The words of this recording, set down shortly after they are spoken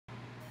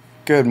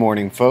Good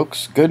morning,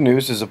 folks. Good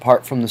news is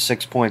apart from the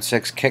 6.6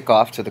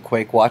 kickoff to the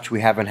quake watch, we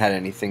haven't had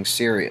anything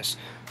serious.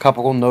 A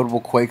couple notable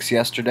quakes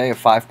yesterday, a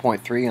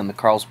 5.3 on the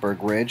Carlsberg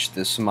Ridge.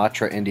 The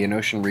Sumatra Indian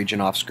Ocean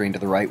region off screen to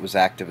the right was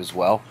active as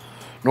well.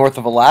 North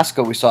of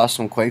Alaska, we saw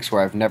some quakes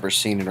where I've never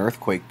seen an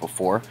earthquake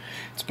before.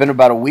 It's been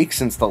about a week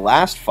since the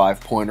last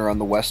 5-pointer on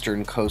the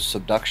western coast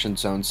subduction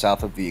zone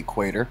south of the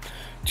equator.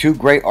 Two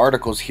great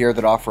articles here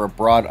that offer a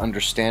broad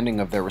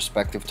understanding of their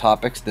respective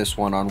topics, this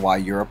one on why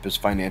Europe is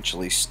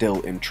financially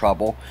still in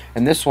trouble,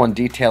 and this one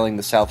detailing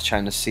the South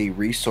China Sea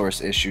resource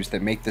issues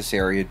that make this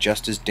area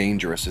just as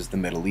dangerous as the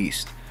Middle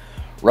East.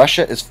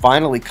 Russia is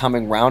finally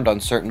coming round on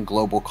certain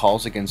global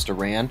calls against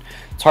Iran.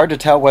 It's hard to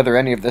tell whether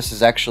any of this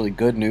is actually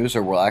good news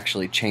or will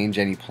actually change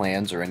any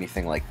plans or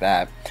anything like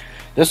that.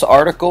 This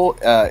article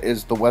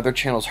is the Weather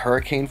Channel's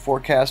hurricane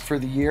forecast for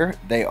the year.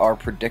 They are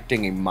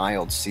predicting a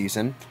mild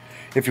season.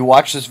 If you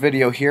watch this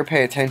video here,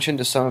 pay attention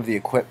to some of the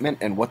equipment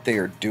and what they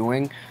are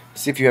doing.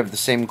 See if you have the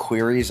same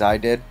queries I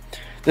did.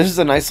 This is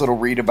a nice little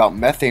read about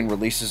methane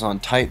releases on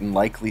Titan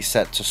likely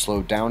set to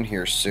slow down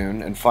here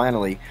soon. And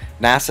finally,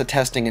 NASA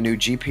testing a new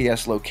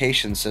GPS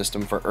location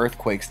system for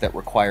earthquakes that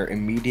require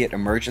immediate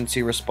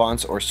emergency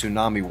response or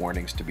tsunami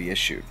warnings to be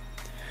issued.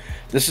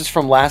 This is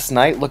from last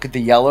night. Look at the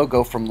yellow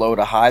go from low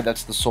to high.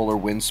 That's the solar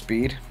wind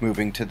speed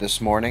moving to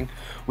this morning.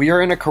 We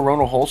are in a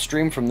coronal hole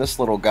stream from this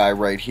little guy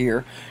right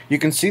here. You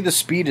can see the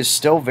speed is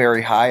still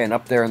very high, and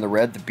up there in the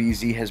red the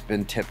BZ has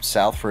been tipped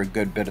south for a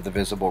good bit of the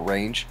visible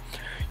range.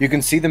 You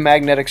can see the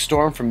magnetic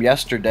storm from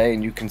yesterday,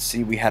 and you can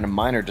see we had a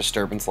minor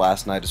disturbance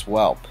last night as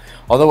well.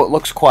 Although it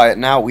looks quiet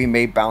now, we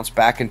may bounce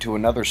back into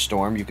another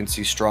storm. You can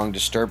see strong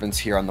disturbance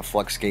here on the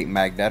Fluxgate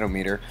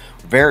magnetometer.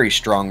 Very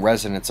strong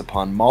resonance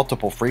upon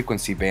multiple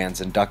frequency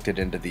bands inducted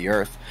into the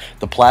Earth.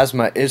 The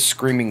plasma is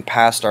screaming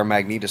past our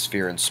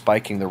magnetosphere and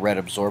spiking the red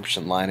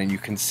absorption line, and you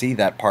can see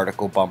that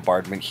particle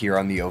bombardment here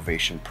on the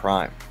Ovation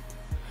Prime.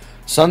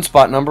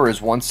 Sunspot number is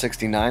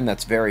 169,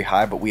 that's very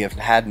high, but we have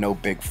had no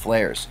big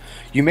flares.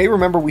 You may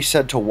remember we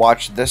said to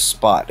watch this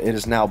spot. It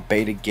is now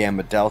beta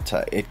gamma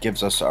delta. It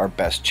gives us our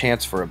best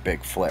chance for a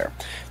big flare.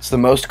 It's the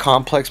most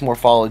complex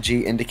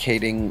morphology,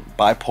 indicating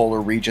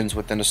bipolar regions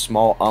within a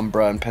small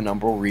umbra and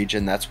penumbral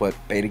region. That's what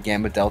beta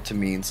gamma delta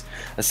means.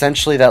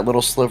 Essentially, that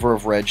little sliver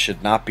of red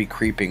should not be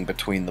creeping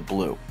between the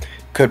blue.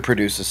 Could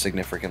produce a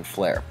significant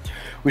flare.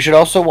 We should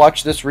also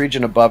watch this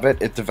region above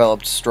it. It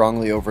developed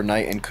strongly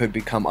overnight and could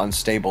become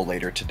unstable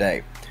later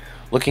today.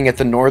 Looking at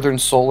the northern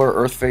solar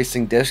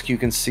Earth-facing disk, you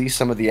can see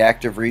some of the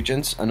active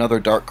regions. Another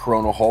dark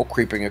coronal hole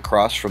creeping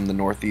across from the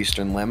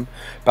northeastern limb.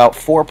 About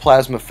 4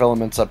 plasma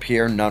filaments up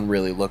here, none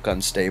really look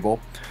unstable.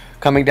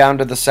 Coming down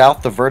to the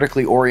south, the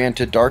vertically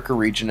oriented darker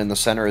region in the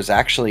center is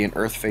actually an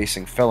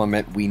Earth-facing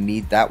filament. We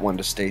need that one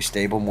to stay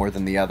stable more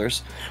than the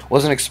others.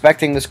 Wasn't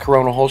expecting this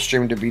coronal hole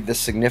stream to be this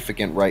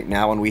significant right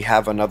now, and we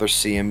have another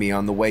CME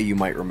on the way, you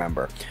might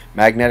remember.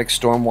 Magnetic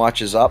storm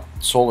watch is up,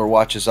 solar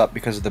watch is up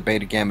because of the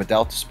beta gamma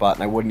delta spot,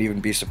 and I wouldn't even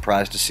be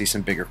surprised to see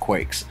some bigger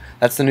quakes.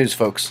 That's the news,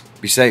 folks.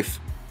 Be safe.